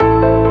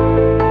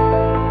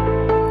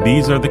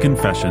These are the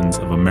confessions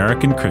of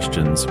American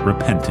Christians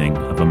repenting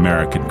of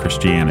American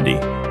Christianity.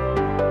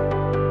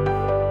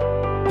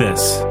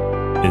 This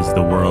is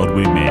the world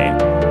we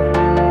made.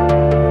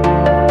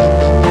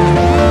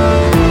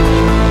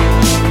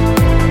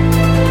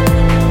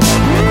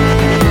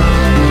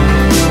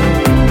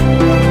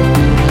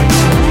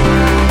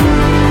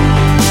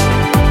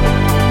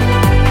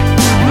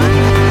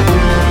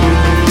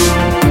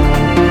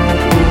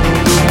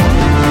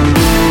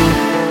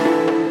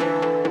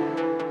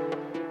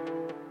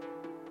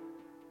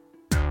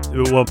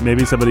 Well,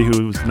 maybe somebody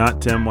who's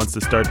not Tim wants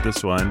to start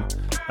this one.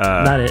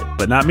 Not it.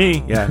 But not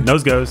me. Yeah,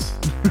 nose goes.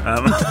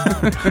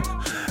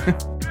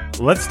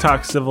 Let's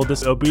talk civil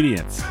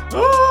disobedience.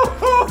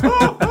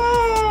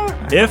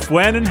 If,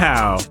 when, and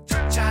how.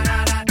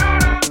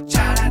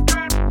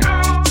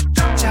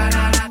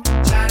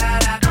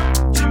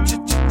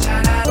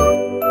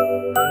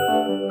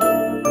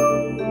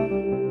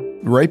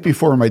 Right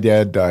before my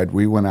dad died,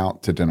 we went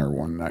out to dinner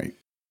one night.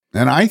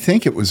 And I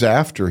think it was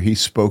after he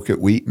spoke at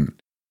Wheaton.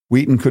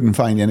 Wheaton couldn't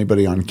find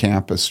anybody on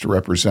campus to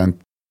represent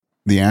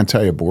the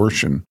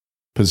anti-abortion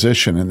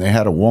position, and they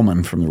had a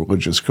woman from the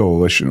Religious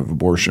Coalition of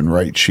Abortion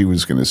Rights. She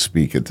was going to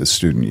speak at the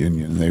student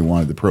union, and they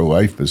wanted the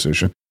pro-life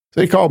position. So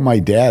they called my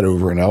dad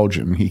over in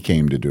Elgin, and he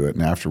came to do it,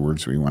 and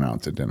afterwards we went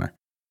out to dinner.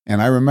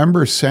 And I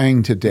remember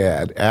saying to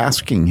Dad,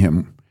 asking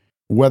him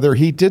whether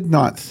he did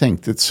not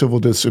think that civil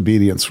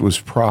disobedience was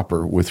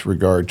proper with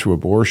regard to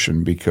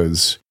abortion,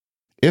 because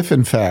if,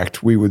 in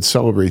fact, we would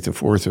celebrate the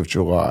 4th of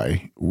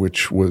July,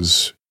 which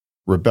was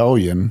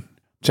rebellion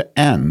to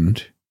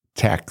end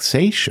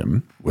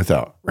taxation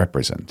without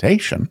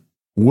representation,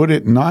 would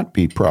it not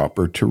be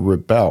proper to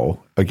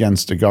rebel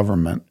against a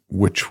government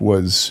which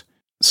was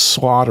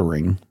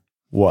slaughtering,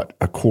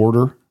 a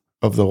quarter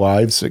of the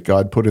lives that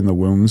God put in the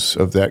wombs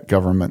of that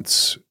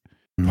government's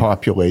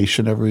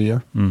population every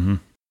year? Mm-hmm.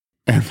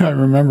 And I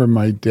remember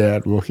my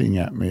dad looking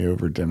at me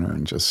over dinner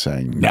and just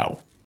saying,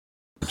 no.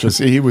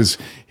 He was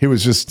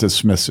just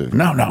dismissive.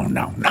 No.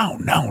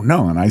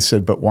 And I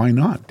said, but why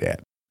not,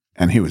 Dad?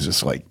 And he was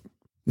just like,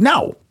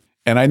 no.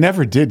 And I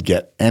never did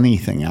get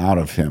anything out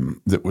of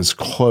him that was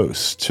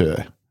close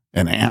to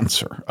an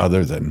answer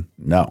other than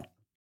no.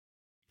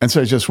 And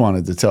so I just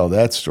wanted to tell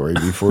that story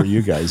before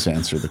you guys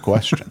answer the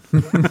question.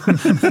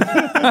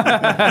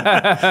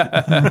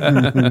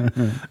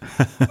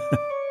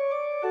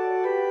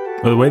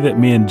 Well, the way that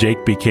me and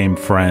Jake became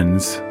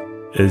friends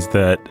is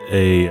that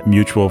a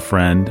mutual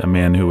friend, a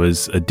man who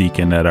was a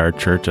deacon at our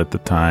church at the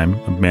time,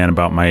 a man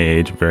about my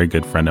age, a very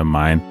good friend of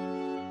mine.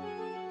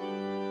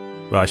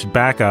 Well, I should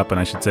back up and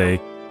I should say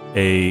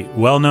a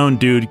well-known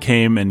dude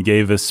came and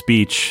gave a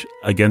speech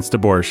against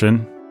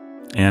abortion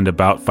and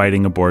about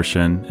fighting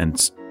abortion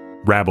and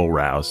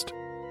rabble-roused.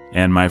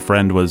 And my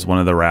friend was one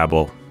of the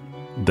rabble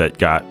that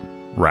got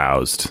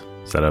roused.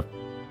 Is that a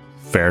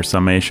fair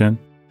summation?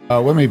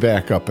 Let me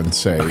back up and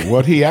say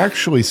what he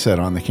actually said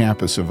on the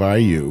campus of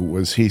IU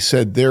was he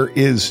said there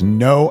is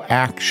no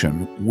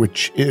action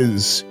which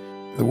is,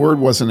 the word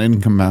wasn't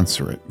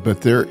incommensurate, but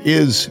there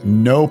is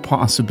no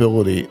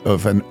possibility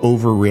of an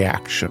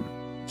overreaction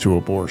to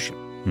abortion.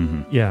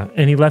 Mm-hmm. Yeah,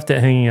 and he left it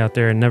hanging out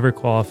there and never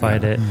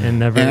qualified it and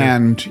never...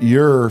 And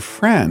your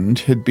friend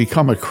had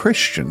become a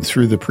Christian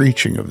through the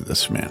preaching of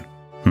this man.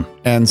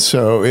 And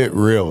so it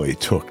really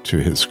took to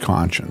his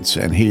conscience,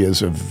 and he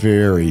is a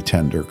very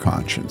tender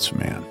conscience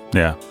man.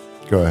 Yeah.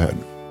 Go ahead.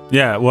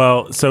 Yeah,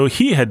 well, so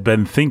he had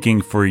been thinking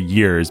for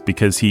years,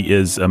 because he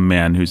is a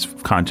man whose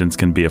conscience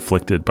can be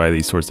afflicted by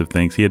these sorts of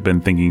things. He had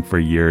been thinking for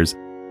years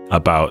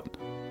about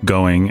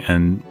going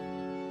and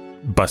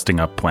busting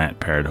up Planned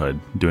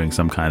Parenthood, doing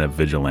some kind of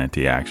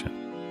vigilante action.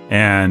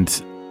 And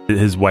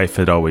his wife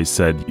had always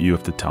said, you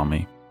have to tell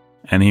me.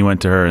 And he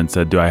went to her and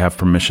said, do I have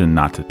permission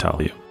not to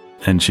tell you?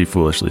 And she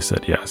foolishly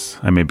said yes.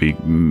 I may be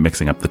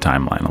mixing up the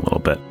timeline a little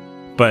bit.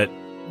 But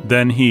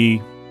then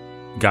he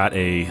got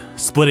a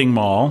splitting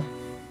mall,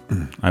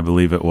 I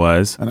believe it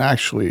was. An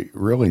actually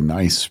really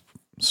nice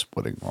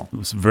splitting mall. It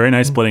was a very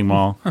nice splitting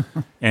mall.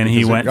 And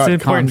he went... It's an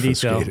important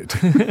detail.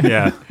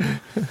 Yeah.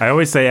 I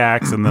always say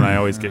axe, and then I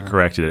always get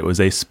corrected. It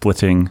was a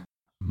splitting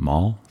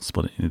mall?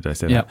 Did I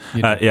say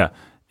that? Yeah.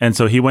 And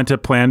so he went to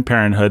Planned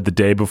Parenthood the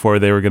day before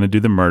they were going to do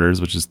the murders,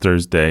 which is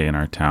Thursday in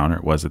our town, or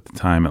it was at the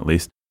time at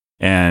least.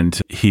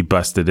 And he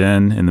busted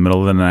in the middle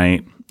of the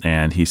night,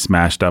 and he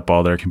smashed up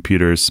all their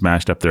computers,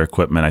 smashed up their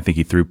equipment. I think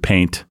he threw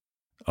paint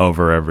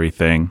over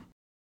everything.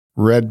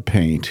 Red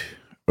paint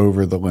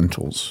over the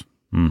lintels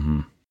Mm-hmm.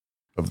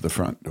 of the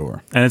front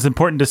door. And it's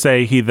important to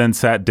say he then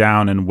sat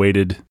down and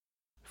waited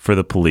for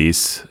the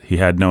police. He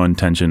had no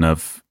intention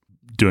of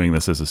doing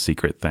this as a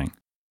secret thing.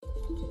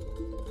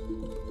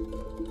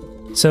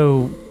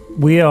 So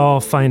we all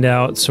find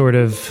out sort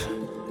of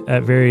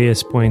at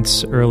various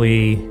points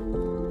early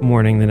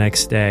morning the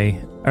next day.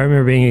 I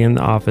remember being in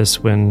the office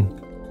when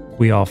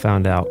we all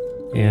found out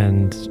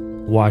and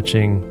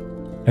watching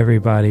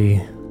everybody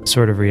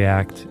sort of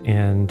react.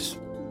 And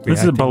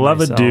this is a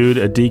beloved myself. dude,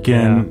 a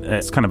deacon. Yeah.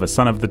 It's kind of a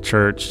son of the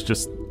church,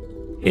 just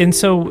and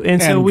so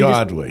we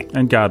godly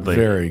and godly,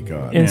 very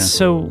godly. And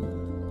so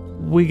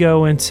we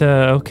go into,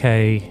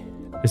 okay,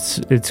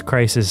 it's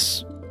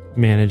crisis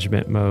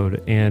management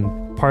mode.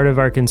 And part of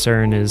our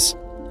concern is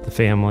the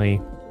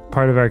family.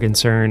 Part of our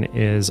concern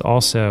is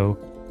also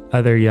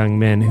other young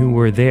men who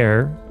were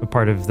there, a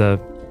part of the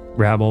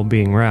rabble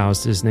being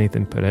roused, as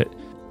Nathan put it,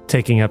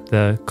 taking up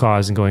the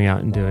cause and going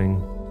out and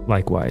doing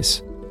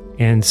likewise.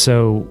 And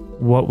so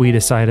what we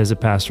decide as a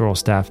pastoral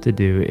staff to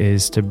do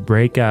is to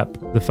break up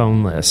the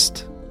phone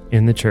list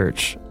in the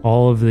church,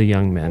 all of the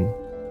young men,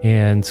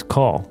 and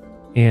call.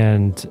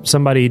 And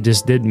somebody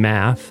just did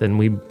math, and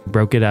we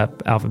broke it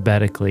up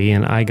alphabetically,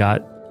 and I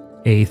got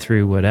A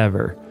through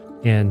whatever.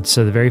 And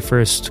so the very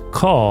first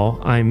call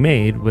I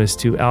made was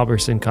to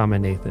Alberson,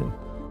 Nathan.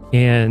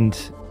 And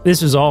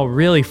this was all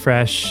really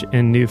fresh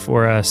and new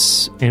for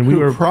us. And we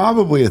were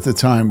probably at the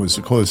time was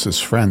the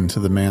closest friend to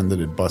the man that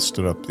had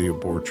busted up the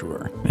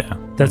abortuary. Yeah.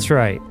 That's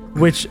right.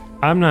 Which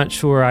I'm not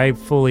sure I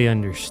fully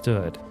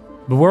understood.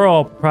 But we're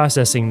all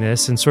processing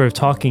this and sort of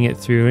talking it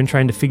through and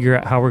trying to figure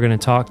out how we're going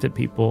to talk to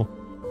people.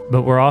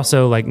 But we're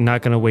also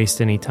not going to waste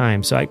any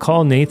time. So I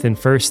call Nathan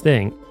first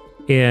thing.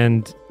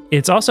 And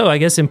it's also, I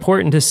guess,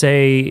 important to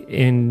say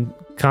in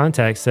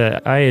context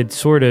that I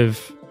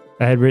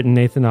had written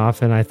Nathan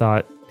off and I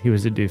thought he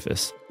was a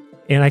doofus.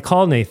 And I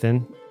called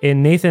Nathan,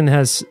 and Nathan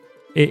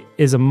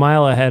is a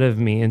mile ahead of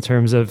me in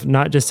terms of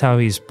not just how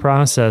he's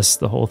processed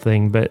the whole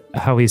thing, but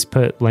how he's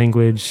put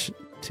language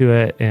to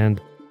it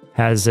and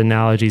has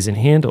analogies and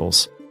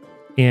handles.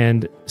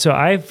 And so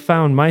I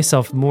found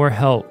myself more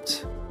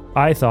helped,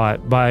 I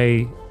thought,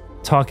 by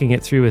talking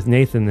it through with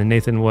Nathan than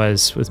Nathan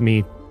was with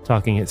me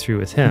talking it through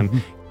with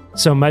him.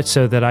 So much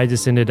so that I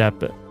just ended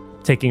up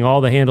taking all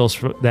the handles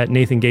that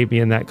Nathan gave me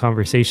in that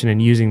conversation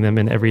and using them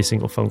in every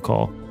single phone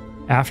call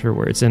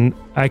afterwards. And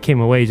I came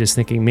away just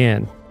thinking,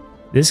 man,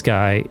 this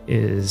guy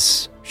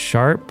is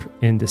sharp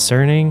and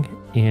discerning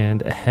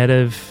and ahead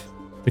of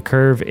the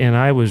curve, and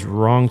I was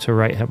wrong to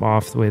write him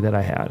off the way that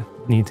I had.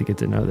 Need to get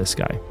to know this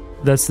guy.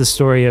 That's the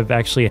story of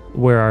actually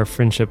where our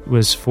friendship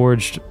was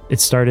forged. It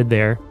started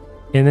there,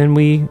 and then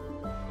we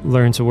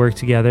learned to work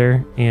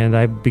together, and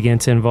I began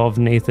to involve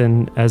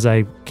Nathan as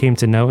I came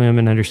to know him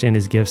and understand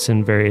his gifts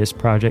in various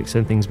projects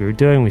and things we were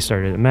doing. We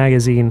started a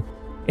magazine,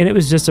 and it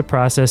was just a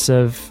process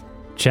of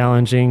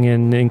challenging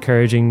and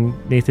encouraging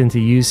Nathan to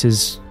use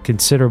his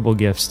considerable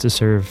gifts to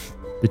serve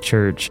the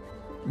church.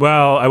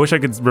 Well, I wish I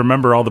could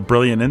remember all the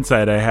brilliant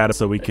insight I had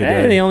so we could...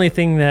 The only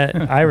thing that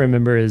I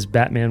remember is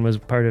Batman was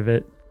part of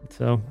it.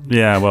 So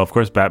yeah, well, of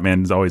course,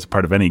 Batman is always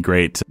part of any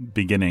great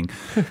beginning.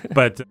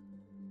 But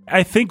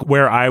I think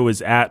where I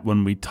was at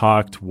when we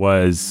talked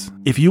was,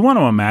 if you want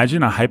to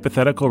imagine a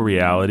hypothetical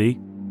reality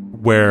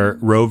where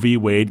Roe v.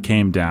 Wade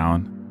came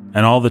down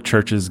and all the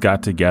churches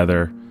got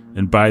together,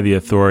 and by the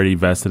authority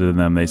vested in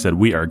them, they said,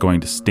 we are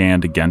going to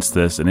stand against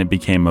this, and it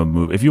became a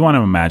move. If you want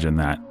to imagine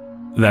that,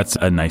 that's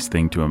a nice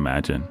thing to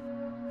imagine.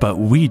 But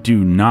we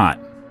do not,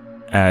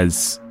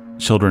 as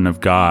children of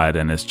God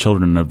and as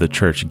children of the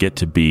church, get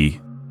to be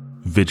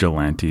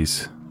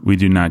vigilantes. We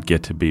do not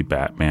get to be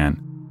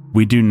Batman.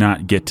 We do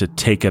not get to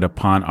take it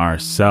upon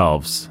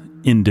ourselves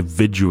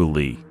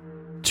individually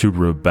to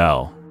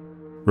rebel.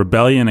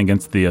 Rebellion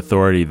against the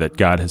authority that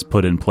God has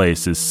put in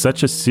place is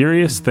such a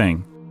serious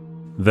thing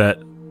that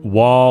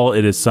while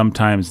it is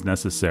sometimes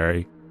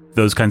necessary,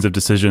 those kinds of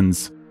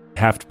decisions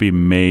have to be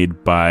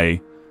made by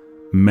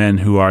men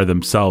who are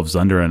themselves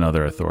under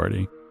another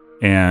authority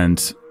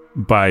and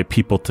by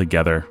people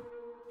together.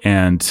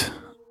 And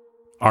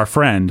our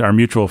friend, our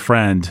mutual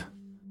friend,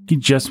 he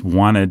just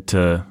wanted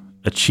to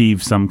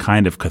achieve some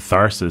kind of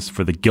catharsis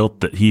for the guilt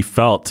that he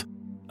felt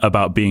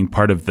about being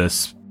part of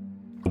this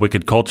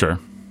wicked culture,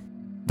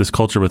 this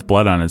culture with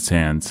blood on his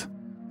hands.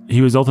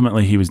 He was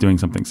doing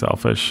something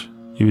selfish.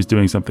 He was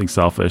doing something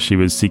selfish. He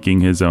was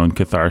seeking his own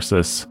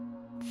catharsis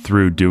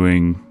through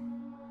doing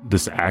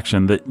this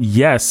action that,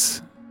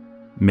 yes,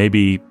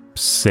 maybe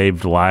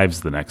saved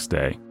lives the next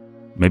day.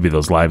 Maybe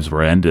those lives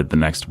were ended the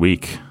next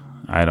week.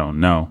 I don't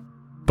know.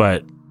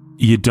 But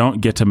you don't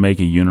get to make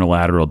a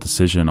unilateral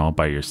decision all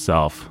by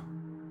yourself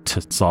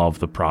to solve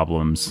the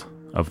problems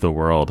of the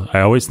world. I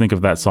always think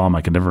of that psalm.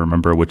 I can never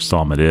remember which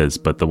psalm it is,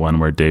 but the one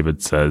where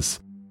David says,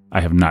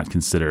 I have not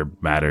considered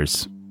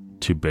matters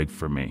too big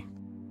for me.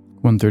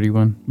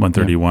 131.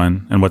 131.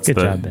 Yeah. And what's Good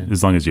job, Ben.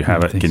 as long as you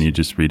have it, can you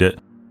just read it?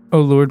 O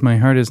Lord, my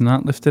heart is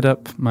not lifted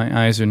up,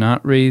 my eyes are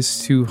not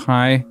raised too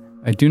high.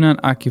 I do not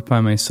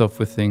occupy myself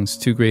with things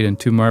too great and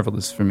too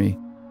marvelous for me.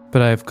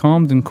 But I have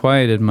calmed and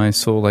quieted my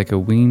soul like a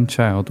weaned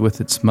child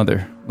with its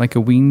mother. Like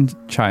a weaned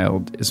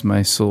child is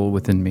my soul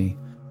within me.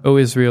 O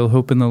Israel,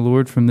 hope in the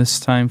Lord from this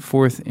time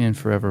forth and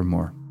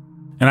forevermore.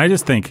 And I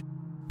just think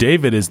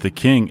David is the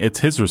king. It's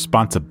his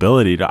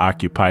responsibility to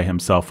occupy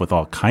himself with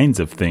all kinds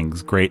of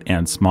things, great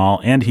and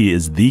small. And he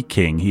is the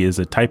king. He is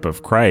a type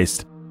of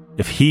Christ.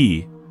 If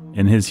he,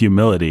 in his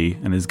humility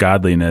and his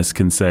godliness,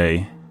 can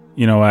say,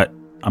 you know what,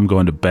 I'm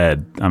going to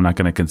bed. I'm not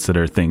going to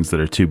consider things that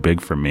are too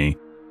big for me.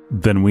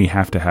 Then we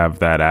have to have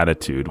that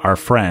attitude. Our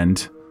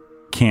friend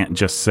can't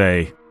just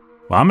say,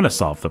 well, I'm going to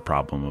solve the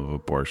problem of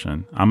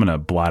abortion. I'm going to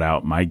blot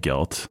out my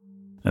guilt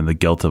and the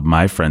guilt of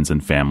my friends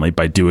and family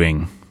by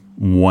doing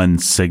one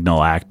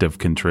signal act of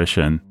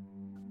contrition.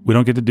 We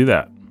don't get to do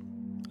that.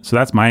 So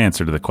that's my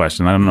answer to the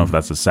question. I don't know if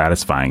that's a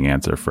satisfying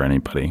answer for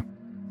anybody,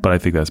 but I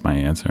think that's my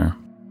answer.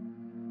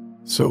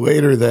 So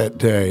later that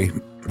day,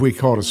 we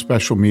called a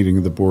special meeting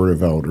of the Board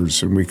of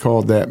Elders, and we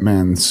called that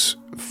man's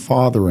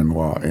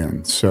father-in-law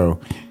in. So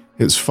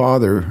his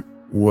father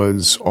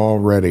was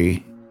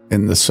already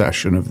in the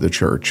session of the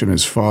church, and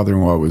his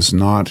father-in-law was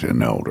not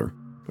an elder,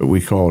 but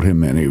we called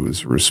him in. He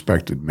was a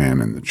respected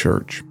man in the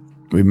church.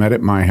 We met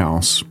at my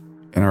house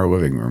in our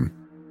living room.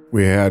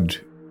 We had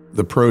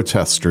the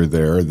protester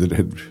there that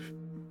had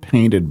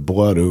painted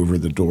blood over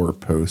the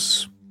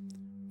doorposts,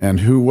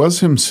 and who was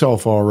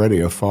himself already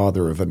a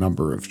father of a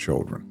number of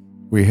children.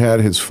 We had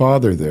his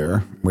father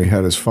there. We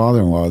had his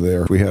father-in-law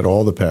there. We had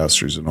all the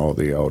pastors and all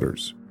the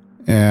elders.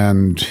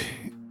 And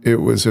it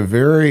was a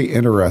very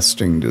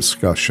interesting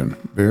discussion,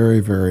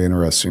 very, very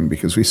interesting,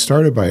 because we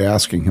started by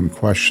asking him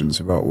questions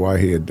about why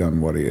he had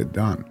done what he had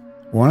done.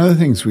 One of the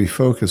things we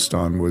focused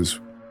on was,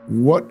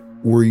 what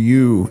were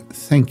you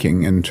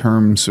thinking in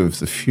terms of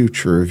the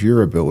future of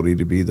your ability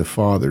to be the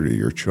father to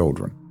your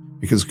children?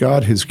 Because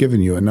God has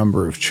given you a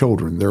number of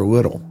children. They're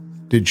little.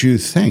 Did you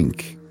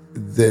think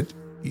that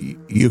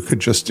you could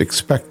just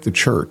expect the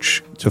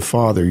church to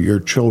father your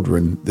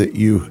children that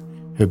you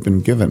have been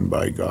given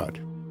by God?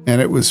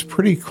 And it was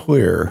pretty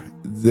clear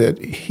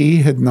that he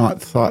had not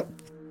thought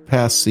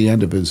past the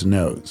end of his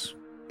nose.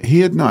 He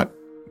had not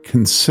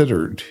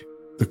considered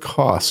the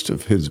cost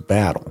of his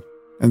battle.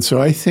 And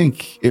so I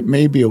think it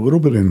may be a little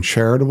bit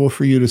uncharitable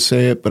for you to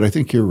say it, but I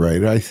think you're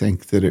right. I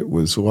think that it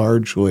was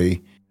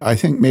largely, I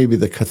think maybe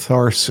the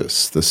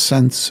catharsis, the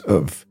sense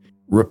of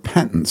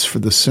repentance for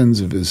the sins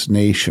of his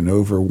nation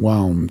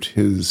overwhelmed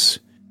his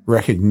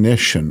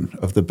recognition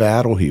of the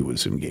battle he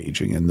was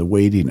engaging in, the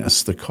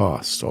weightiness, the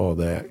cost, all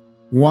that.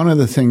 One of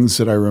the things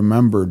that I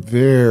remembered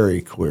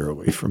very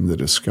clearly from the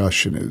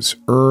discussion is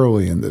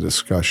early in the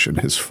discussion,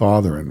 his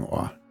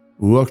father-in-law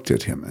looked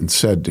at him and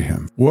said to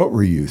him, "What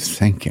were you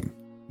thinking?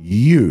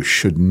 You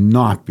should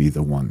not be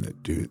the one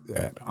that do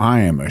that.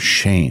 I am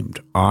ashamed.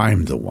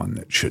 I'm the one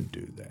that should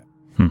do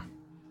that."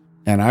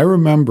 And I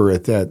remember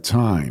at that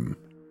time,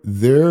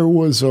 there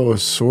was a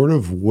sort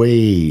of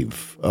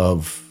wave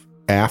of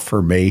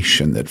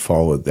affirmation that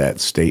followed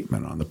that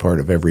statement on the part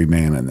of every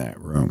man in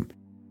that room,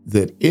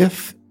 that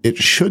if it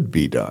should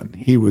be done,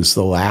 he was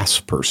the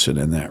last person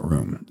in that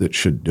room that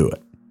should do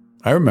it.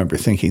 I remember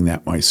thinking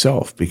that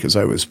myself because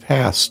I was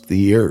past the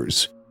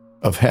years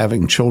of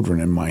having children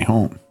in my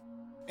home.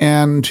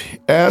 And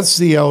as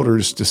the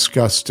elders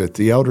discussed it,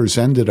 the elders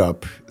ended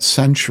up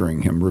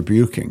censuring him,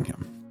 rebuking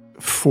him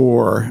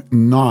for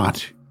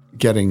not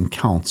getting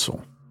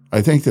counsel.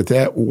 I think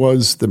that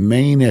was the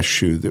main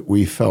issue that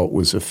we felt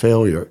was a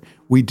failure.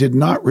 We did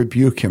not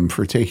rebuke him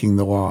for taking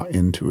the law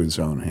into his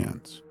own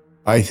hands.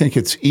 I think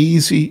it's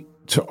easy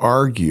to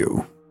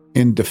argue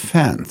in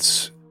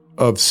defense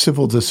of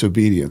civil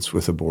disobedience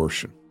with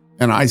abortion.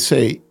 And I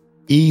say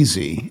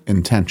easy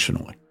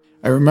intentionally.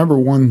 I remember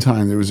one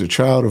time there was a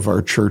child of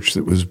our church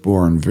that was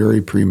born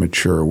very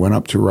premature, went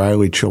up to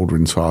Riley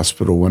Children's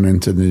Hospital, went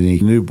into the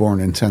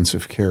newborn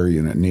intensive care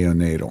unit,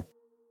 neonatal.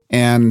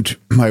 And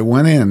I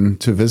went in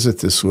to visit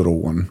this little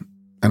one,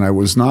 and I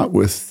was not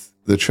with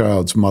the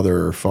child's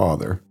mother or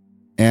father.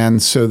 And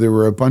so there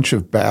were a bunch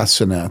of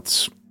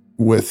bassinets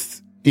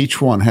with each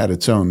one had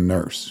its own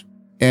nurse.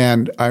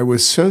 And I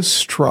was so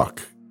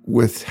struck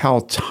with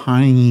how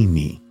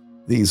tiny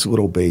these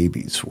little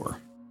babies were.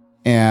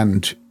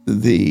 And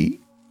the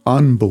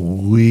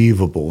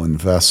unbelievable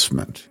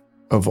investment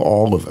of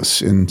all of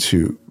us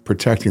into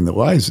protecting the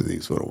lives of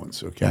these little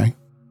ones, okay?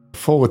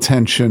 Full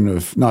attention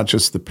of not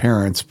just the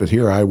parents, but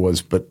here I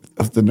was, but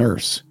of the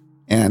nurse.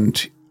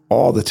 And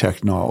all the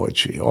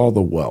technology, all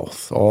the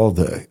wealth, all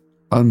the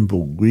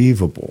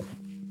unbelievable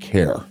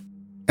care.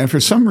 And for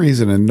some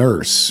reason, a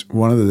nurse,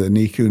 one of the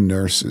NICU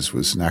nurses,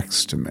 was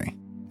next to me.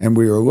 And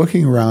we were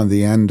looking around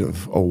the end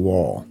of a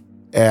wall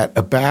at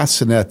a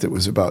bassinet that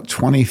was about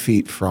 20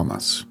 feet from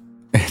us.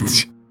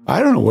 And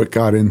I don't know what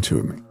got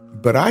into me,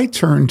 but I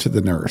turned to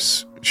the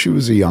nurse. She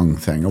was a young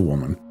thing, a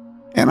woman.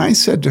 And I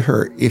said to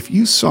her, if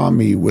you saw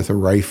me with a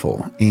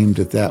rifle aimed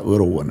at that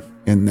little one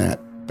in that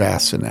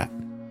bassinet,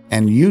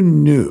 and you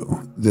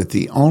knew that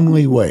the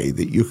only way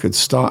that you could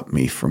stop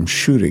me from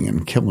shooting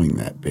and killing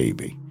that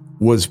baby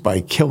was by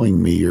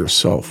killing me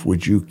yourself,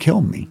 would you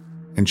kill me?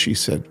 And she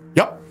said,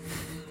 yep.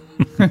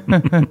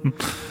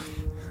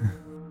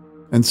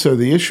 And so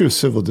the issue of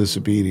civil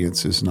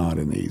disobedience is not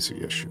an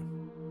easy issue.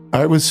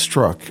 I was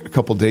struck a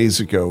couple days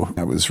ago.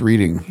 I was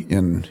reading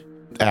in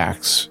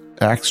Acts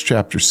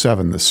chapter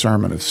 7, the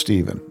sermon of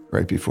Stephen,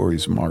 right before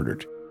he's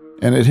martyred.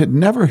 And it had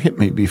never hit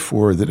me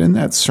before that in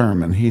that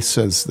sermon, he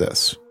says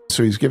this.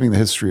 So he's giving the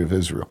history of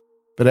Israel.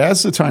 But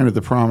as the time of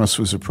the promise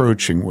was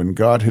approaching, when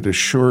God had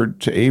assured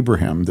to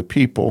Abraham the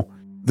people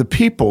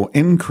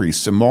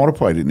increased and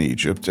multiplied in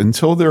Egypt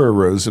until there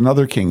arose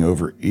another king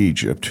over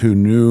Egypt who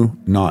knew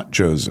not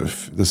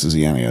Joseph. This is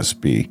the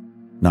NASB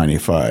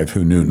 95,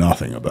 who knew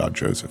nothing about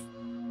Joseph.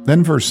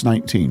 Then verse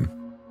 19.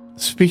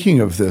 speaking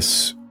of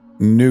this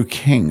new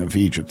king of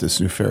Egypt, this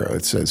new Pharaoh,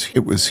 it says,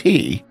 it was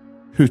he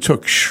who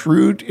took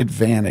shrewd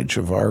advantage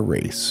of our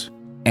race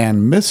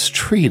and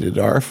mistreated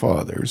our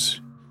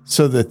fathers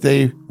so that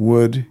they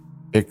would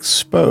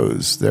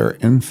expose their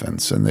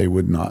infants and they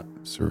would not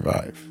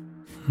survive.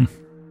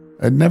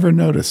 I'd never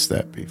noticed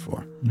that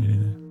before. Yeah.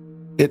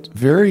 It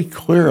very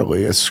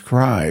clearly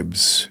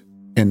ascribes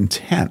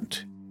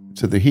intent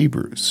to the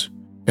Hebrews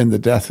in the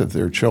death of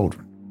their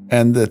children,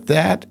 and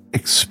that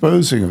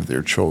exposing of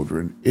their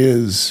children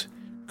is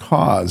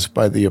caused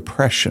by the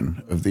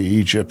oppression of the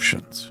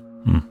Egyptians.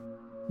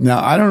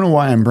 Now, I don't know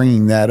why I'm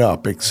bringing that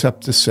up,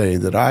 except to say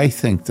that I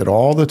think that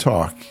all the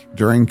talk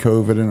during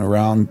COVID and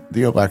around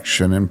the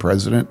election and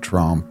President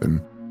Trump and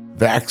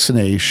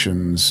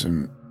vaccinations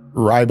and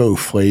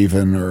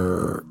riboflavin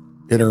or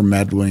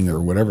intermeddling or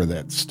whatever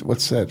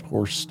what's that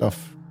horse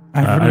stuff?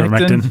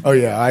 Ivermectin. Oh,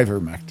 yeah,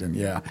 ivermectin,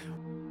 yeah.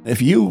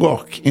 If you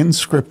look in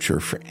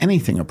Scripture for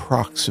anything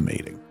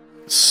approximating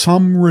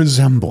some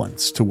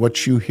resemblance to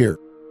what you hear,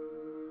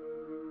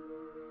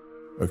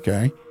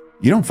 okay,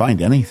 you don't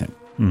find anything.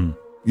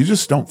 You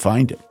just don't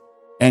find it.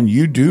 And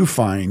you do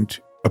find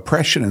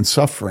oppression and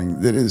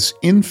suffering that is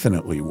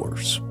infinitely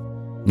worse.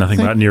 Nothing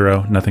about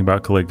Nero, nothing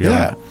about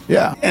Caligula.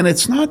 Yeah. And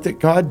it's not that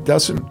God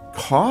doesn't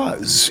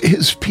cause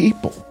his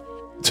people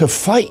to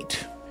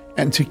fight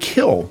and to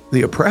kill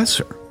the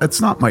oppressor.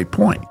 That's not my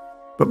point.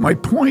 But my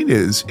point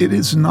is, it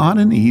is not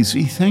an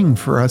easy thing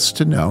for us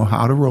to know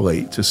how to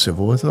relate to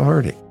civil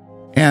authority.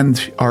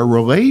 And our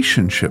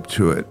relationship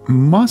to it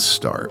must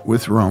start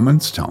with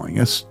Romans telling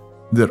us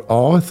that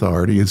all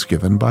authority is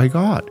given by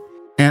God.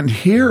 And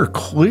here,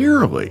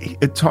 clearly,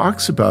 it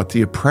talks about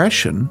the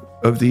oppression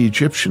of the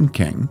Egyptian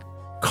king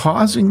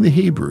causing the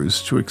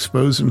Hebrews to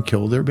expose and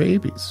kill their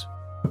babies.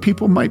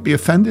 People might be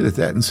offended at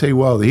that and say,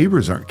 well, the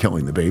Hebrews aren't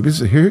killing the babies.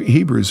 The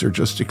Hebrews are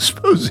just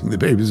exposing the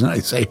babies. And I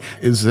say,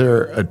 is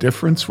there a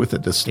difference with a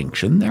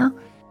distinction there?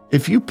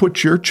 If you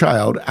put your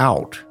child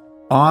out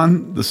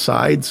on the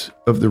sides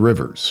of the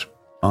rivers,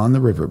 on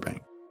the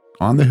riverbank,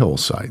 on the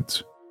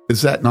hillsides,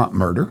 is that not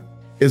murder?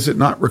 Is it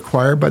not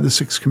required by the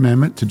Sixth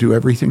Commandment to do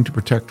everything to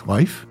protect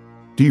life?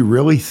 Do you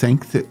really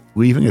think that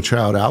leaving a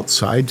child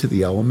outside to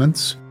the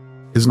elements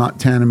is not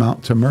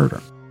tantamount to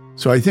murder?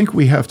 So I think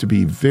we have to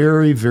be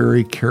very,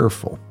 very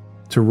careful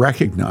to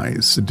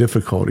recognize the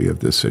difficulty of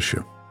this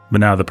issue.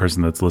 But now the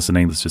person that's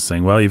listening is just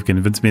saying, well, you've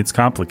convinced me it's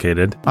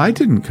complicated. I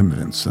didn't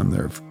convince them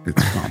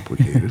it's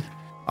complicated.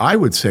 I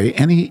would say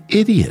any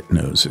idiot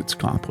knows it's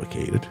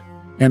complicated.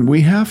 And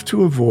we have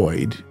to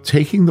avoid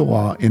taking the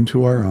law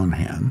into our own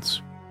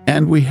hands.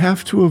 And we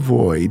have to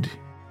avoid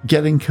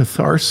getting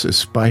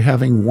catharsis by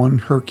having one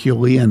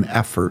Herculean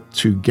effort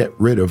to get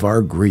rid of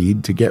our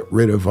greed, to get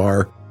rid of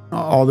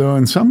although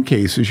in some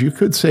cases you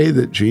could say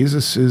that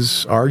Jesus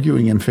is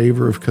arguing in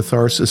favor of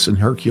catharsis and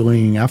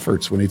Herculean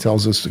efforts when he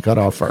tells us to cut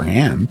off our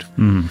hand.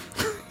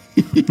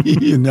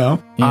 You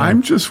know, yeah.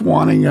 I'm just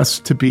wanting us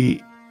to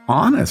be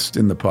honest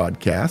in the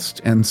podcast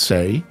and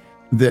say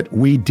that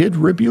we did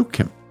rebuke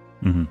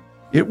him.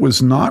 It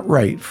was not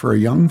right for a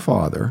young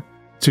father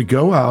to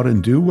go out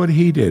and do what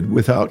he did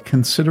without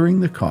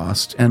considering the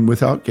cost and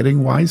without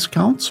getting wise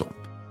counsel.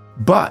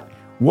 But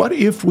what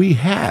if we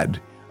had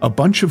a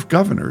bunch of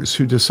governors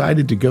who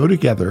decided to go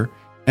together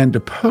and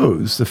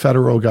depose the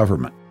federal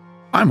government?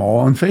 I'm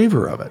all in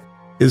favor of it.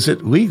 Is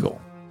it legal?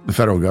 The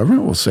federal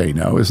government will say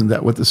no. Isn't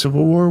that what the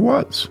Civil War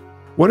was?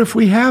 What if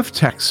we have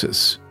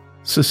Texas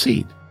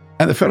secede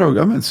and the federal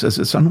government says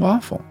it's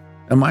unlawful?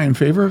 Am I in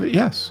favor of it?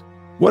 Yes.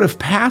 What if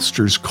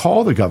pastors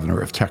call the governor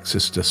of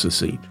Texas to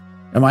secede?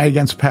 Am I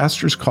against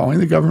pastors calling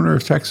the governor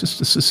of Texas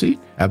to secede?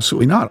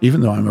 Absolutely not,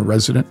 even though I'm a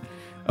resident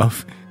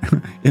of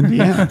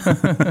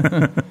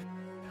Indiana.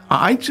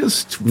 I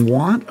just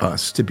want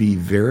us to be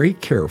very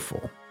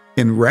careful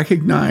in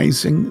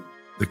recognizing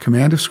the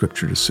command of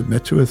Scripture to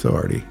submit to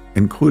authority,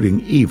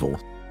 including evil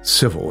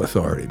civil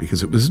authority,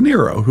 because it was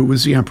Nero who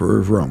was the emperor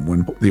of Rome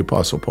when the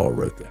Apostle Paul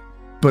wrote that.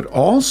 But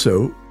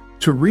also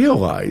to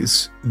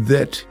realize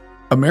that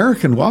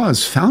American law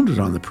is founded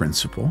on the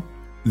principle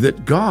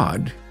that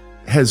God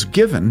has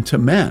given to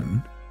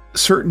men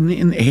certain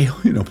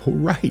inalienable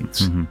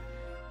rights,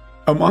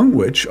 among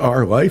which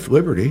are life,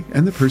 liberty,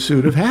 and the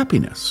pursuit of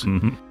happiness.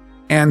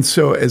 And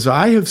so, as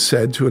I have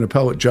said to an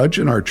appellate judge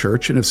in our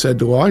church and have said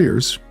to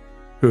lawyers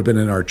who have been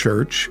in our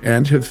church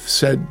and have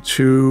said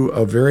to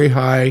a very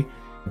high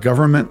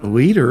government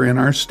leader in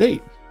our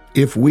state,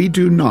 if we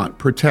do not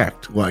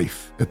protect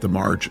life at the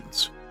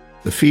margins,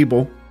 the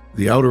feeble,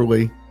 the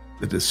elderly,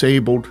 the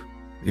disabled,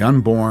 the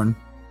unborn,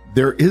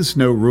 there is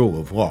no rule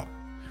of law.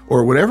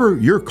 Or whatever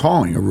you're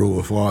calling a rule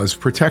of law is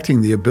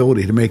protecting the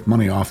ability to make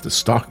money off the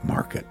stock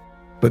market,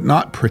 but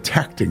not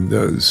protecting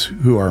those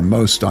who are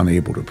most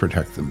unable to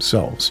protect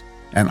themselves.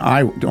 And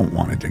I don't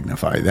want to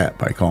dignify that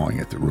by calling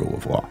it the rule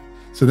of law.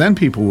 So then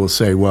people will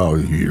say, well,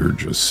 you're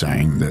just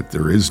saying that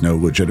there is no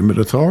legitimate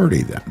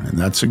authority then. And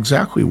that's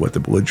exactly what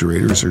the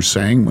belligerators are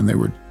saying when they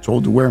were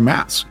told to wear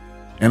masks.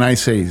 And I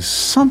say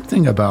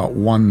something about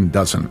one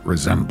doesn't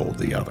resemble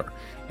the other.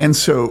 And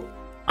so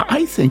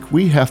I think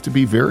we have to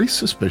be very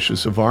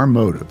suspicious of our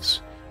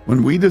motives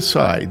when we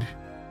decide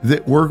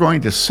that we're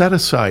going to set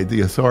aside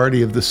the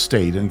authority of the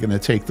state and going to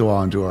take the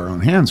law into our own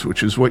hands,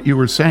 which is what you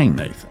were saying,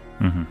 Nathan.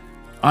 Mm-hmm.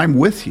 I'm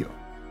with you.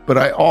 But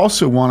I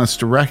also want us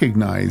to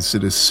recognize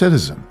that as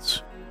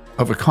citizens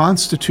of a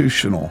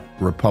constitutional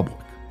republic,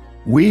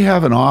 we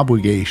have an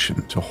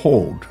obligation to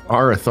hold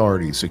our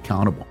authorities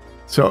accountable.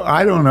 So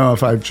I don't know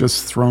if I've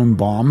just thrown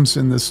bombs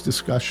in this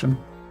discussion.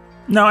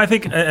 No, I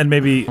think, and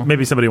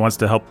maybe somebody wants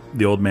to help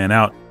the old man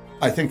out.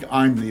 I think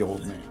I'm the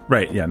old man.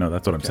 Right, yeah, no,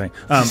 that's what I'm saying.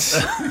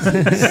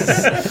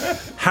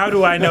 How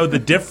do I know the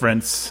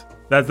difference?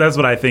 That's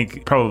what I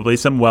think probably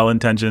some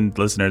well-intentioned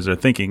listeners are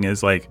thinking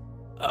is like,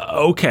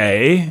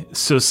 okay,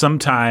 so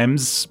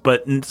sometimes,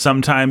 but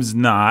sometimes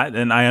not.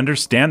 And I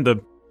understand the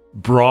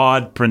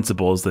broad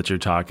principles that you're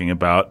talking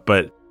about,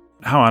 but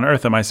how on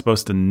earth am I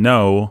supposed to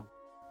know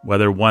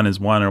whether one is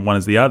one or one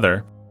is the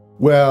other?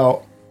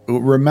 Well,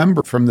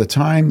 remember from the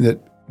time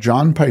that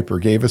John Piper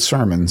gave a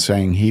sermon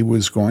saying he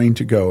was going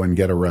to go and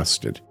get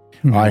arrested,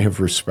 I have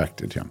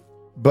respected him.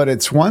 But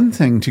it's one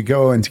thing to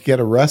go and to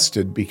get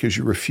arrested because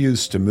you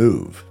refuse to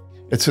move.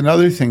 It's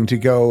another thing to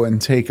go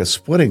and take a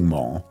splitting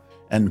maul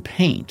and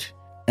paint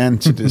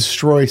and to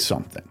destroy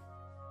something.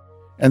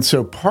 And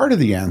so part of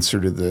the answer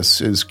to this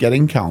is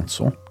getting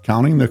counsel,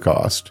 counting the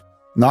cost,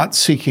 not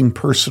seeking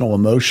personal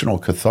emotional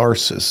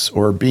catharsis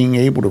or being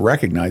able to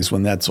recognize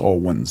when that's all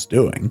one's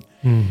doing.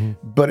 Mm-hmm.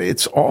 But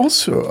it's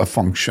also a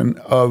function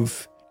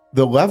of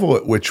the level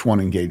at which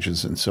one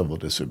engages in civil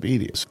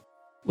disobedience.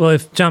 Well,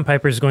 if John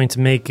Piper is going to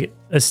make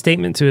a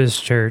statement to his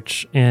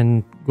church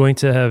and going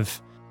to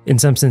have, in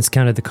some sense,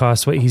 counted the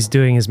cost, what he's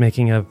doing is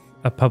making a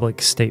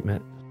public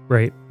statement,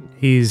 right?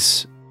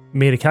 He's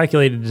made a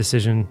calculated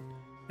decision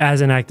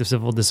as an act of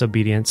civil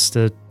disobedience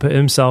to put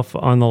himself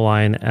on the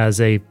line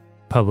as a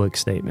public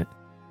statement.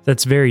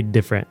 That's very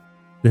different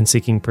than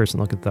seeking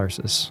personal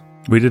catharsis.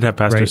 We did have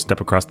pastors step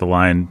across the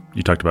line.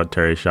 You talked about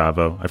Terry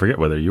Schiavo. I forget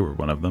whether you were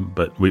one of them,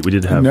 but we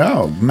did have...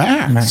 No,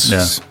 Max.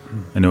 Yeah,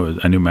 I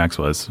knew Max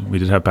was. We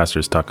did have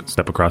pastors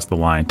step across the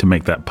line to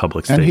make that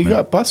public statement. And he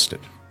got busted.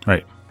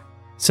 Right.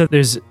 So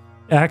there's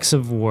acts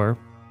of war,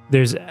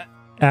 there's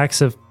acts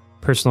of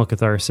personal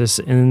catharsis,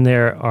 and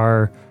there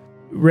are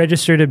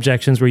registered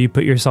objections where you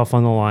put yourself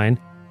on the line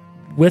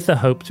with a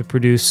hope to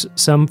produce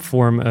some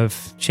form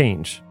of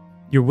change.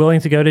 You're willing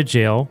to go to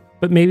jail,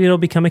 but maybe it'll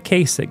become a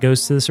case that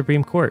goes to the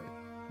Supreme Court.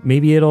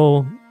 Maybe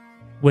it'll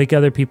wake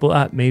other people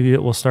up. Maybe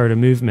it will start a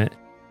movement.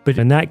 But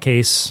in that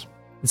case,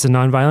 it's a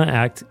nonviolent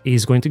act.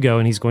 He's going to go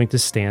and he's going to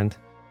stand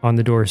on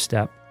the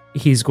doorstep.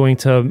 He's going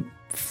to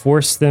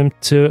force them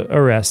to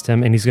arrest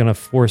him, and he's going to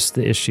force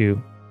the issue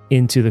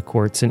into the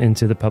courts and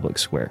into the public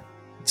square.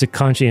 It's a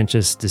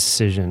conscientious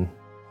decision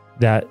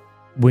that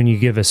when you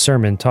give a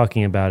sermon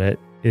talking about it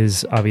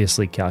is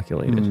obviously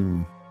calculated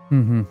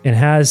and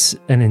has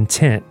an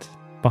intent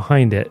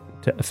behind it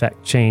to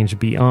affect change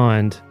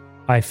beyond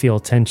I feel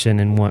tension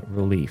and want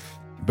relief.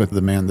 But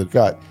the man that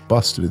got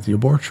busted at the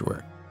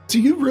abortuary, do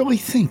you really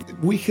think that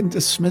we can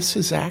dismiss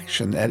his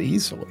action that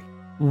easily?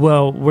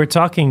 Well, we're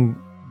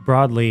talking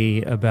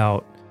broadly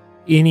about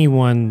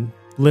anyone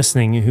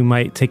listening who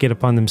might take it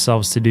upon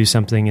themselves to do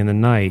something in the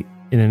night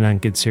in an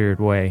unconsidered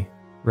way,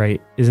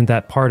 right? Isn't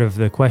that part of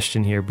the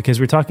question here? Because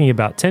we're talking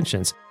about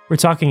tensions. We're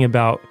talking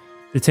about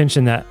the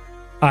tension that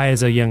I,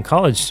 as a young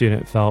college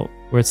student, felt,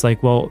 where it's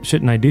like, well,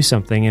 shouldn't I do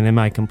something? And am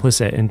I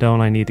complicit? And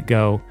don't I need to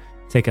go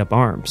take up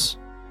arms?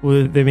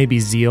 Well, there may be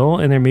zeal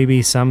and there may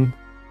be some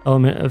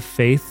element of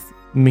faith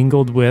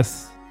mingled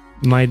with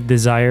my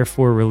desire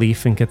for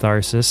relief and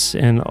catharsis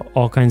and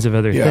all kinds of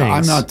other things. Yeah,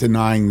 I'm not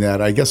denying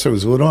that. I guess I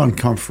was a little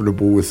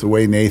uncomfortable with the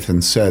way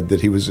Nathan said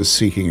that he was just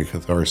seeking a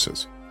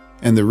catharsis.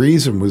 And the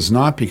reason was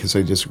not because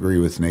I disagree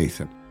with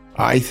Nathan.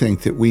 I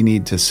think that we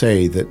need to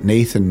say that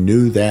Nathan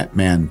knew that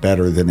man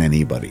better than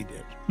anybody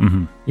did.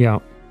 Mm-hmm. Yeah.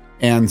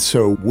 And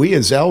so we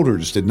as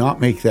elders did not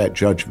make that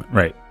judgment.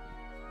 Right.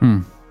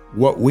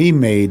 What we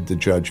made the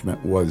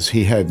judgment was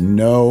he had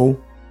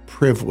no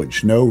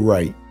privilege, no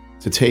right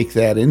to take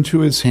that into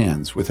his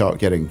hands without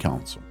getting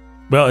counsel.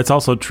 Well, it's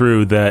also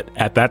true that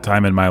at that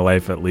time in my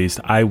life, at least,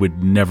 I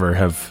would never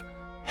have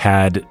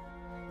had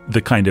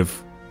the kind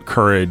of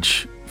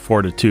courage,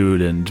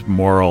 fortitude, and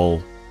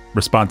moral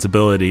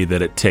responsibility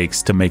that it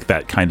takes to make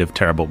that kind of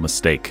terrible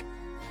mistake.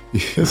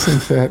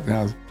 Isn't that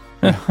now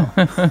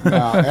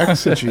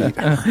exegete,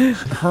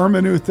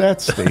 hermeneut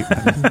that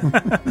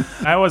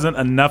statement. I wasn't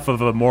enough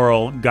of a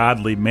moral,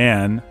 godly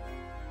man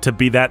to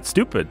be that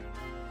stupid.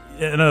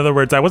 In other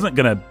words, I wasn't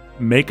going to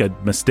make a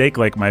mistake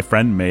like my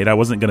friend made. I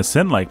wasn't going to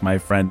sin like my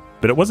friend,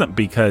 but it wasn't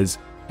because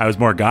I was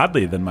more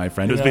godly than my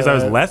friend. It was because I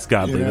was less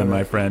godly than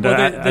my friend. Well,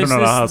 I don't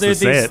know how else to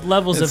say it. There's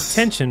levels of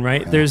tension,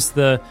 right? There's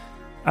the,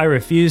 I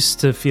refuse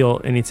to feel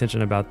any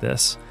tension about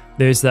this.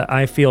 There's the,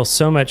 I feel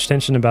so much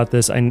tension about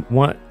this. I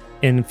want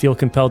and feel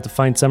compelled to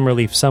find some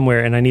relief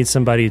somewhere, and I need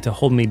somebody to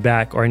hold me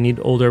back, or I need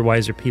older,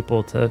 wiser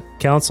people to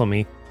counsel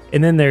me.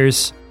 And then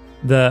there's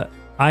the,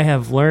 I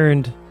have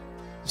learned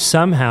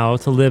somehow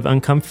to live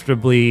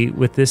uncomfortably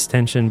with this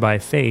tension by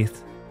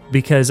faith,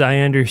 because I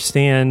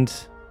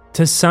understand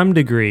to some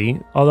degree,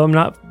 although I'm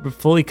not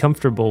fully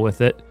comfortable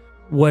with it,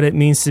 what it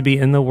means to be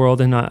in the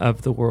world and not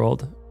of the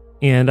world.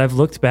 And I've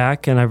looked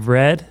back and I've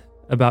read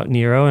about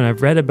Nero and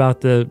I've read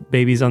about the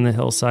babies on the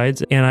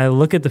hillsides, and I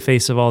look at the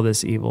face of all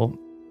this evil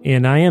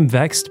and I am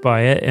vexed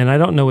by it, and I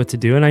don't know what to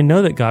do. And I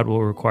know that God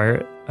will require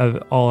it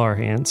of all our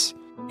hands.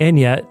 And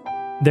yet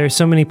there are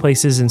so many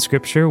places in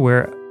Scripture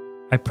where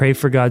I pray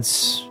for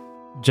God's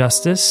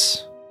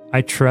justice.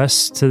 I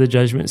trust to the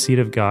judgment seat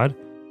of God.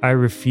 I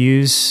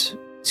refuse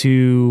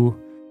to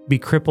be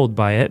crippled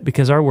by it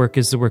because our work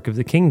is the work of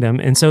the kingdom.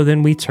 And so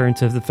then we turn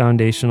to the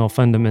foundational,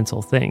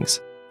 fundamental things,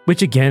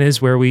 which again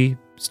is where we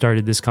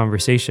started this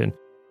conversation.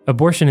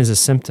 Abortion is a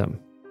symptom,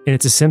 and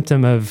it's a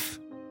symptom of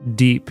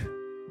deep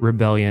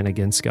rebellion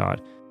against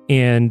God.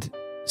 And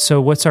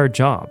so what's our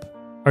job?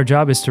 Our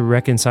job is to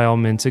reconcile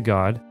men to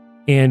God,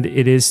 and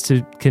it is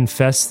to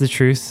confess the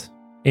truth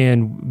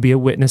and be a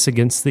witness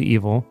against the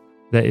evil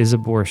that is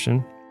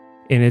abortion.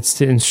 And it's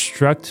to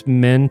instruct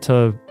men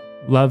to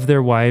love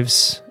their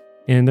wives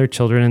and their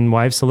children, and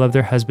wives to love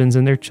their husbands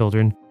and their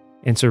children,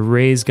 and to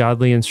raise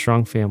godly and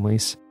strong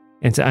families,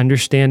 and to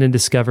understand and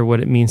discover what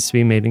it means to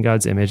be made in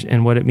God's image,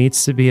 and what it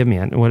means to be a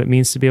man, and what it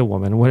means to be a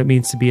woman, and what it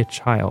means to be a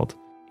child.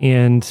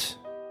 And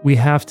we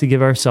have to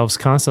give ourselves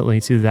constantly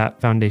to that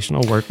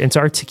foundational work, and to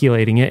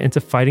articulating it, and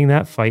to fighting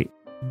that fight.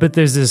 But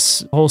there's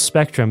this whole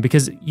spectrum,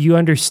 because you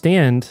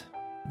understand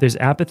there's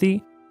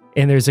apathy,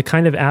 and there's a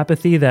kind of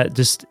apathy that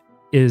just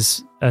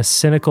is a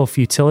cynical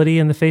futility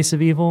in the face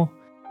of evil.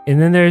 And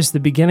then there's the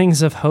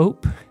beginnings of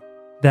hope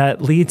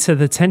that lead to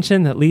the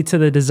tension, that lead to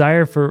the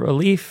desire for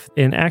relief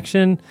in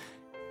action.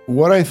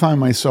 What I find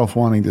myself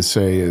wanting to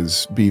say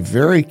is be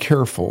very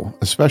careful,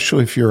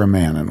 especially if you're a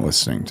man and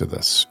listening to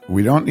this.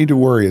 We don't need to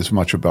worry as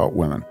much about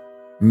women.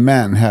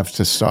 Men have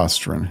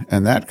testosterone,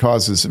 and that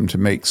causes them to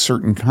make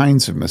certain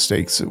kinds of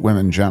mistakes that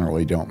women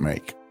generally don't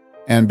make.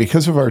 And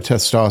because of our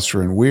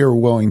testosterone, we are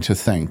willing to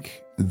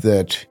think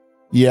that,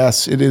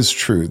 yes, it is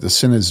true, the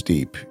sin is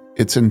deep.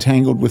 It's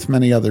entangled with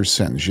many other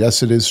sins.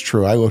 Yes, it is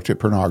true. I looked at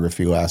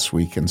pornography last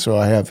week, and so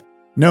I have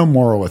no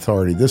moral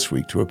authority this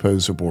week to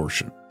oppose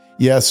abortion.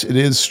 Yes, it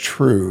is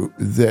true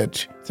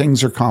that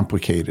things are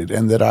complicated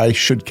and that I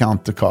should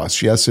count the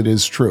costs. Yes, it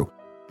is true.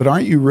 But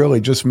aren't you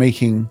really just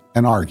making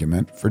an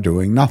argument for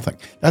doing nothing?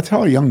 That's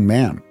how a young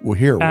man will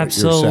hear what you're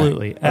saying.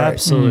 Absolutely.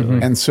 Absolutely.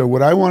 Right? And so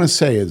what I want to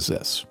say is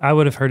this. I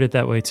would have heard it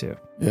that way too.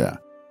 Yeah.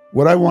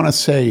 What I want to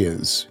say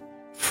is,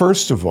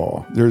 first of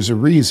all, there's a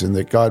reason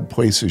that God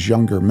places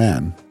younger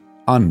men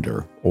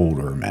under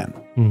older men.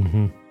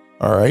 Mm-hmm.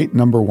 All right,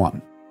 number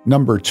one.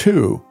 Number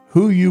two,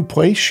 who you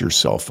place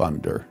yourself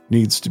under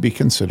needs to be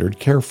considered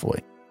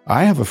carefully.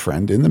 I have a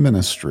friend in the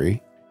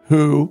ministry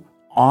who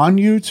on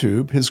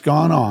YouTube has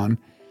gone on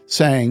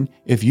saying,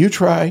 if you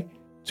try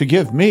to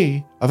give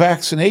me a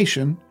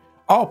vaccination,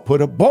 I'll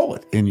put a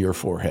bullet in your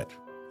forehead,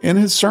 in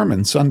his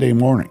sermon Sunday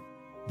morning.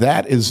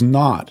 That is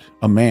not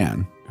a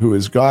man who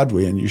is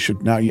godly, and you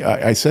should now.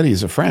 I said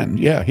he's a friend.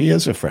 Yeah, he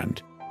is a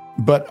friend,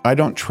 but I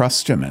don't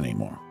trust him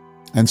anymore.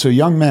 And so,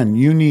 young men,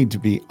 you need to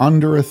be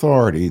under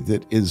authority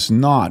that is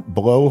not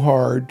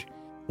blowhard,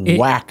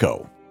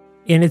 wacko.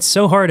 And it's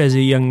so hard as a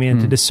young man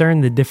to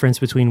discern the difference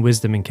between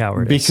wisdom and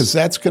cowardice. Because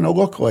that's going to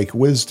look like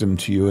wisdom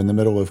to you in the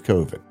middle of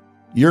COVID.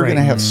 You're going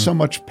to have so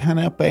much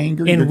pent-up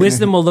anger. And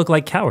wisdom will look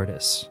like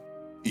cowardice.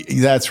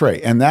 That's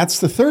right. And that's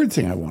the third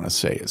thing I want to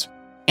say is,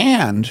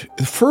 and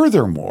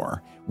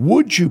furthermore,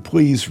 would you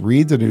please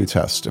read the New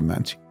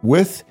Testament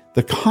with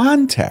the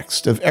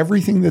context of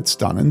everything that's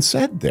done and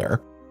said there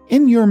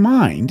in your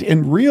mind,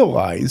 and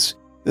realize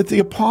that the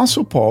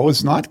Apostle Paul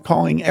is not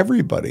calling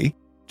everybody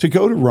to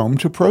go to Rome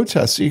to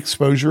protest the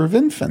exposure of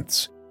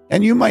infants.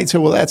 And you might say,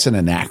 well, that's an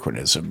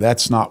anachronism.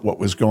 That's not what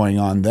was going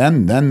on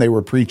then. Then they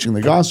were preaching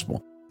the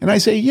gospel. And I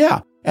say,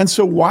 yeah. And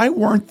so why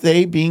weren't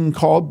they being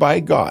called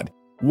by God?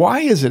 Why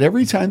is it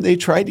every time they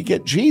tried to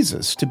get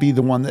Jesus to be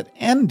the one that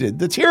ended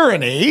the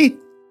tyranny,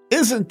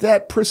 isn't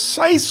that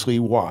precisely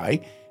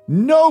why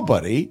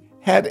nobody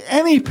had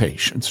any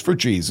patience for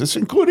Jesus,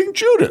 including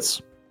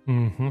Judas?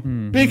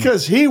 Mm-hmm.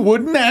 Because he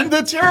wouldn't end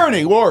the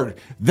tyranny. Lord,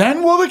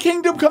 then will the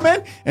kingdom come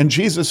in? And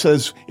Jesus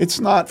says, it's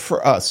not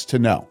for us to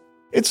know.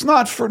 It's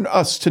not for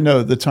us to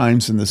know the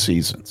times and the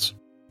seasons.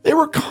 They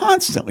were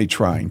constantly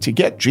trying to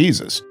get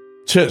Jesus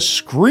to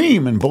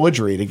scream and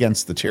belligerate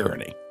against the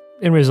tyranny.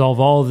 And resolve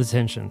all the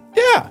tension.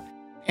 Yeah.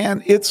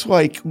 And it's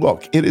like,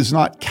 look, it is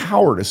not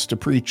cowardice to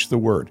preach the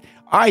word.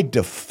 I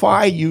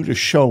defy you to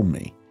show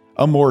me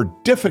a more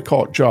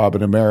difficult job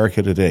in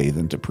America today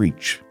than to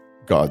preach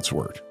God's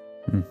word.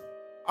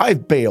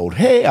 I've baled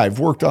hay. I've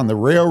worked on the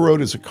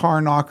railroad as a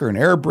car knocker, an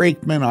air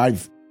brakeman.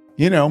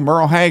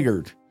 Merle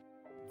Haggard.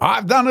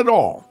 I've done it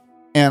all.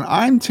 And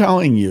I'm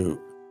telling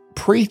you,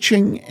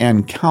 preaching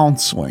and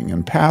counseling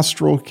and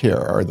pastoral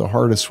care are the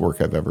hardest work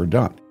I've ever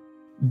done.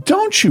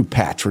 Don't you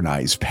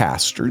patronize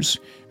pastors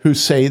who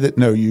say that,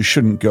 no, you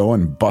shouldn't go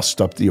and bust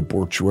up the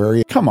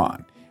abortuary. Come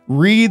on.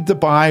 Read the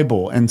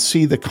Bible and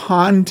see the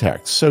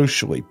context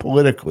socially,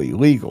 politically,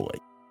 legally.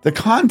 The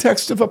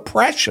context of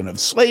oppression, of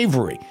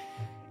slavery.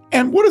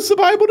 And what does the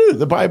Bible do?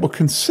 The Bible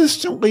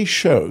consistently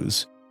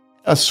shows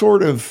a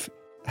sort of,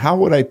 how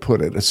would I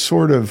put it, a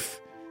sort of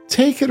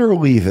take it or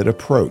leave it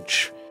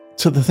approach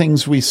to the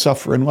things we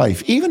suffer in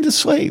life, even to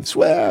slaves.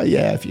 Well,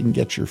 yeah, if you can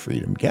get your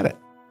freedom, get it.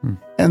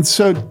 And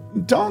so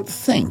don't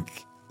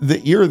think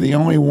that you're the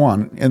only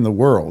one in the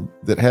world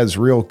that has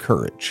real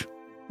courage.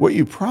 What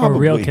you probably...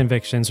 Or real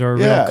convictions or a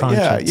real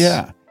conscience.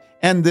 Yeah.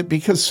 And that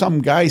because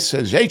some guy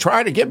says, hey,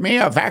 try to give me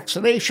a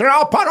vaccination,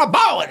 I'll put a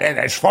bullet in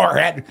his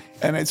forehead.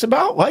 And it's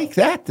about like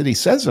that he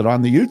says it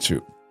on the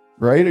YouTube,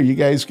 right? Are you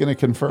guys going to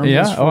confirm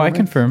this? Yeah, I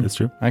confirm. It's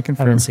true. I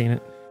confirm. Haven't seen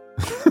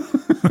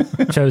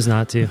it. Chose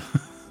not to.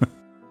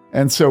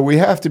 And so we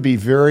have to be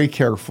very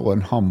careful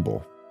and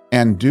humble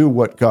and do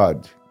what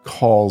God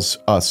calls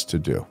us to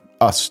do.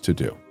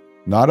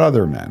 Not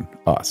other men,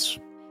 us.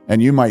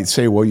 And you might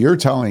say, well, you're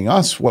telling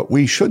us what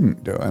we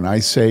shouldn't do. And I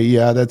say,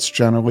 yeah, that's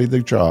generally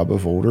the job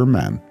of older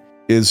men,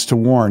 is to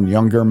warn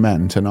younger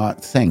men to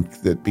not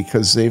think that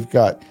because they've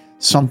got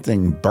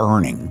something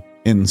burning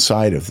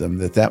inside of them,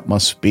 that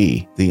must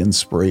be the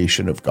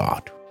inspiration of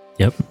God.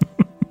 Yep.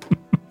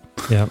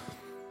 Yep.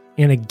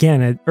 And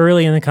again,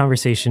 early in the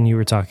conversation, you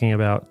were talking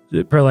about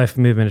the pro-life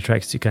movement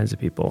attracts two kinds of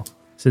people: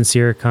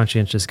 sincere,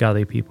 conscientious,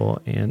 godly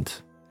people, and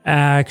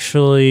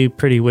actually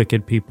pretty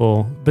wicked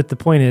people. But the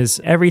point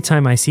is, every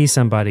time I see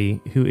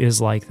somebody who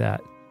is like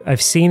that,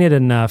 I've seen it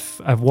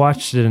enough, I've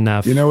watched it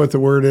enough. You know what the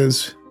word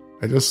is?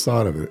 I just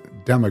thought of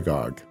it.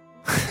 Demagogue.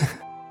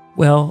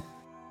 Well,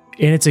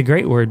 and it's a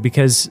great word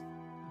because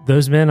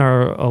those men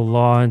are a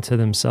law unto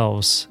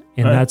themselves.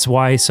 And Right. that's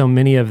why so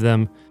many of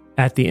them,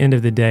 at the end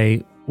of the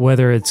day,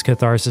 whether it's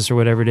catharsis or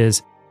whatever it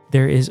is,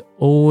 there is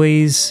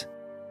always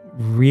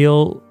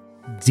real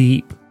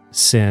deep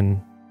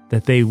sin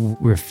that they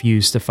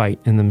refuse to fight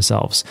in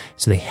themselves.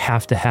 So they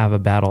have to have a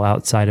battle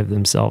outside of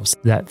themselves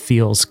that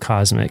feels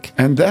cosmic.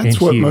 And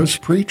that's what huge.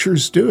 most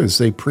preachers do, is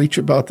they preach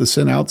about the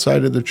sin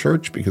outside of the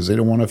church because they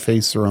don't want to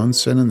face their own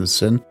sin and the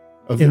sin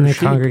of In their the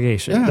sheep.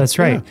 congregation. Yeah, That's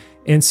right.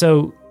 And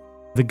so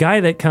the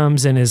guy that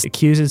comes and is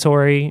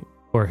accusatory,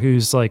 or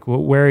who's like,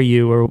 well, where are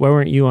you? Or why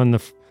weren't you on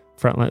the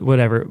front line?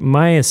 Whatever.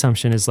 My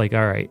assumption is like,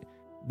 all right,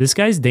 this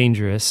guy's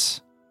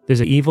dangerous. There's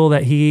an evil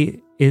that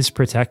he is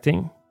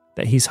protecting,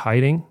 that he's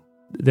hiding.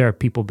 There are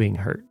people being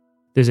hurt.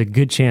 There's a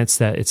good chance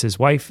that it's his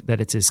wife, that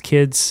it's his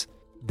kids,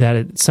 that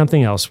it's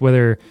something else,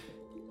 whether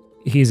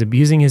he's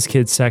abusing his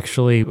kids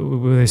sexually,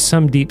 whether there's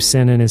some deep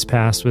sin in his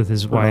past with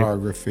his wife.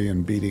 Pornography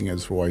and beating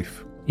his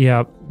wife.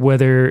 Yeah,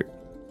 whether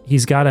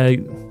he's got a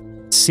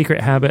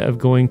secret habit of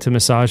going to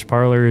massage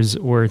parlors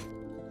or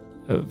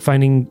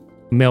finding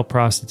male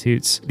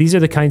prostitutes. These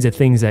are the kinds of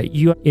things that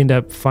you end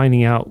up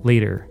finding out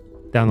later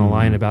down the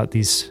line about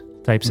these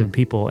types of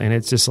people. And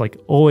it's just like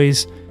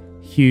always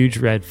huge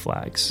red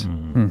flags.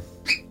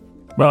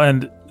 Well,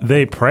 and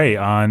they prey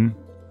on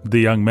the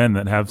young men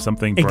that have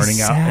something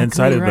burning out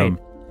inside of them.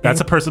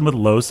 That's a person with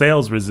low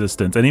sales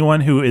resistance.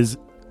 Anyone who is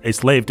a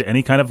slave to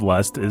any kind of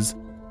lust is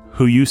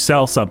who you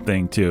sell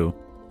something to.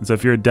 And so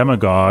if you're a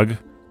demagogue,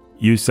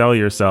 you sell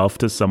yourself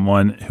to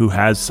someone who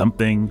has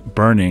something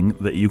burning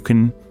that you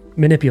can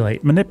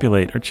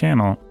manipulate or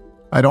channel.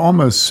 I'd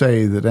almost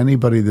say that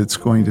anybody that's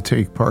going to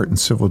take part in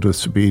civil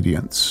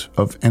disobedience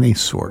of any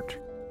sort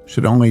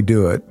should only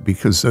do it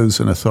because those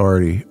in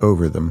authority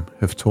over them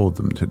have told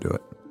them to do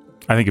it.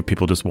 I think if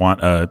people just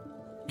want a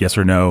yes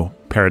or no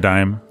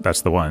paradigm,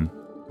 that's the one.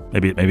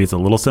 Maybe it's a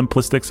little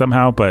simplistic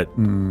somehow, but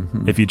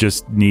if you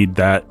just need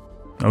that,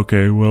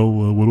 okay, well,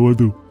 what do I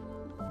do?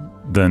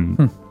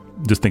 Then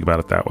just think about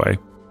it that way.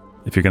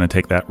 If you're going to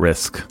take that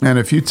risk. And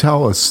if you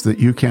tell us that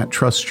you can't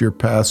trust your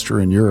pastor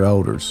and your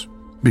elders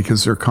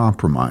because they're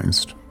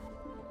compromised,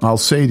 I'll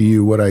say to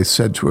you what I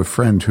said to a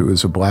friend who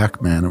is a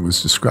black man and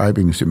was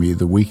describing to me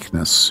the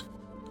weakness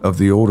of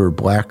the older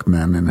black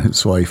men in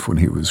his life when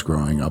he was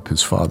growing up.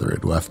 His father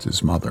had left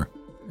his mother.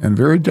 And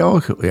very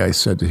delicately, I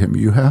said to him,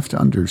 you have to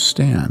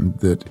understand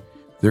that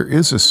there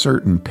is a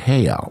certain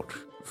payout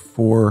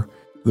for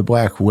the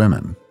black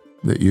women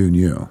that you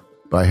knew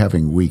by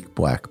having weak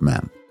black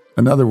men.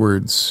 In other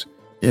words,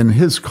 in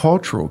his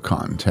cultural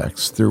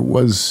context, there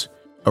was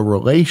a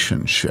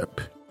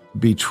relationship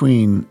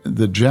between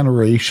the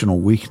generational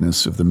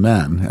weakness of the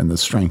men and the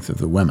strength of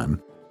the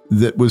women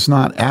that was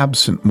not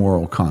absent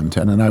moral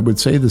content. And I would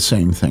say the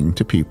same thing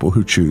to people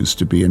who choose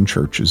to be in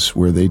churches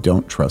where they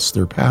don't trust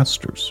their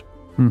pastors.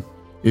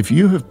 If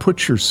you have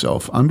put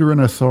yourself under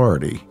an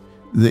authority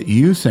that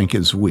you think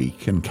is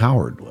weak and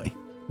cowardly,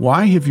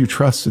 why have you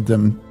trusted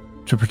them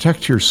to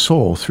protect your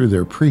soul through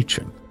their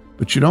preaching,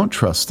 but you don't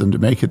trust them to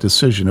make a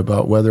decision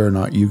about whether or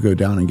not you go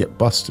down and get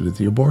busted at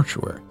the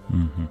abortuary?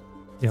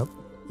 Yep.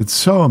 It's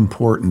so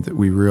important that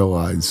we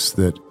realize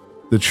that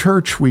the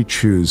church we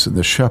choose and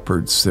the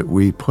shepherds that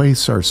we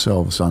place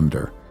ourselves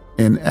under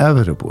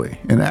inevitably,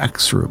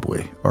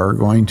 inexorably are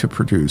going to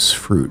produce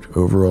fruit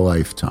over a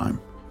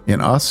lifetime in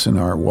us and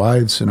our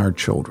wives and our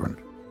children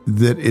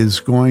that is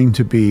going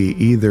to be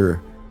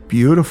either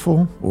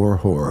beautiful or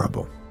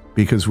horrible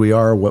because we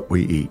are what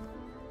we eat.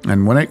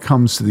 And when it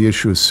comes to the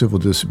issue of civil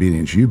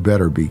disobedience, you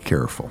better be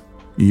careful.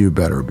 You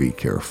better be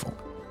careful.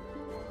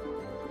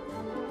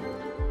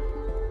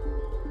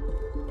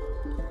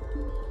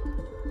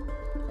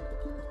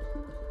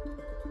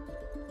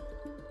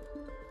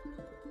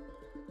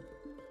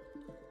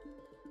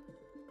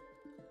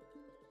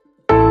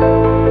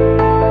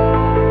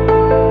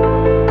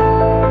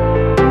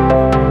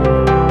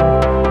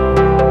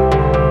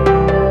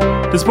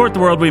 To support The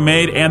World We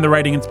Made and the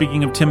writing and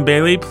speaking of Tim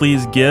Bailey,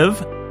 please give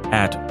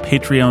at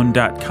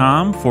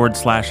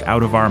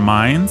patreon.com/Out of Our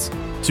Minds.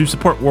 To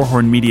support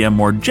Warhorn Media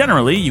more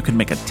generally, you can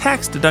make a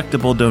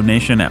tax-deductible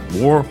donation at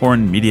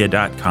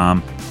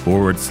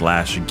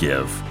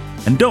warhornmedia.com/give.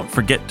 And don't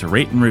forget to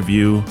rate and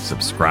review,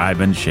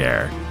 subscribe, and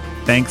share.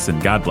 Thanks, and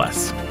God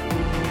bless.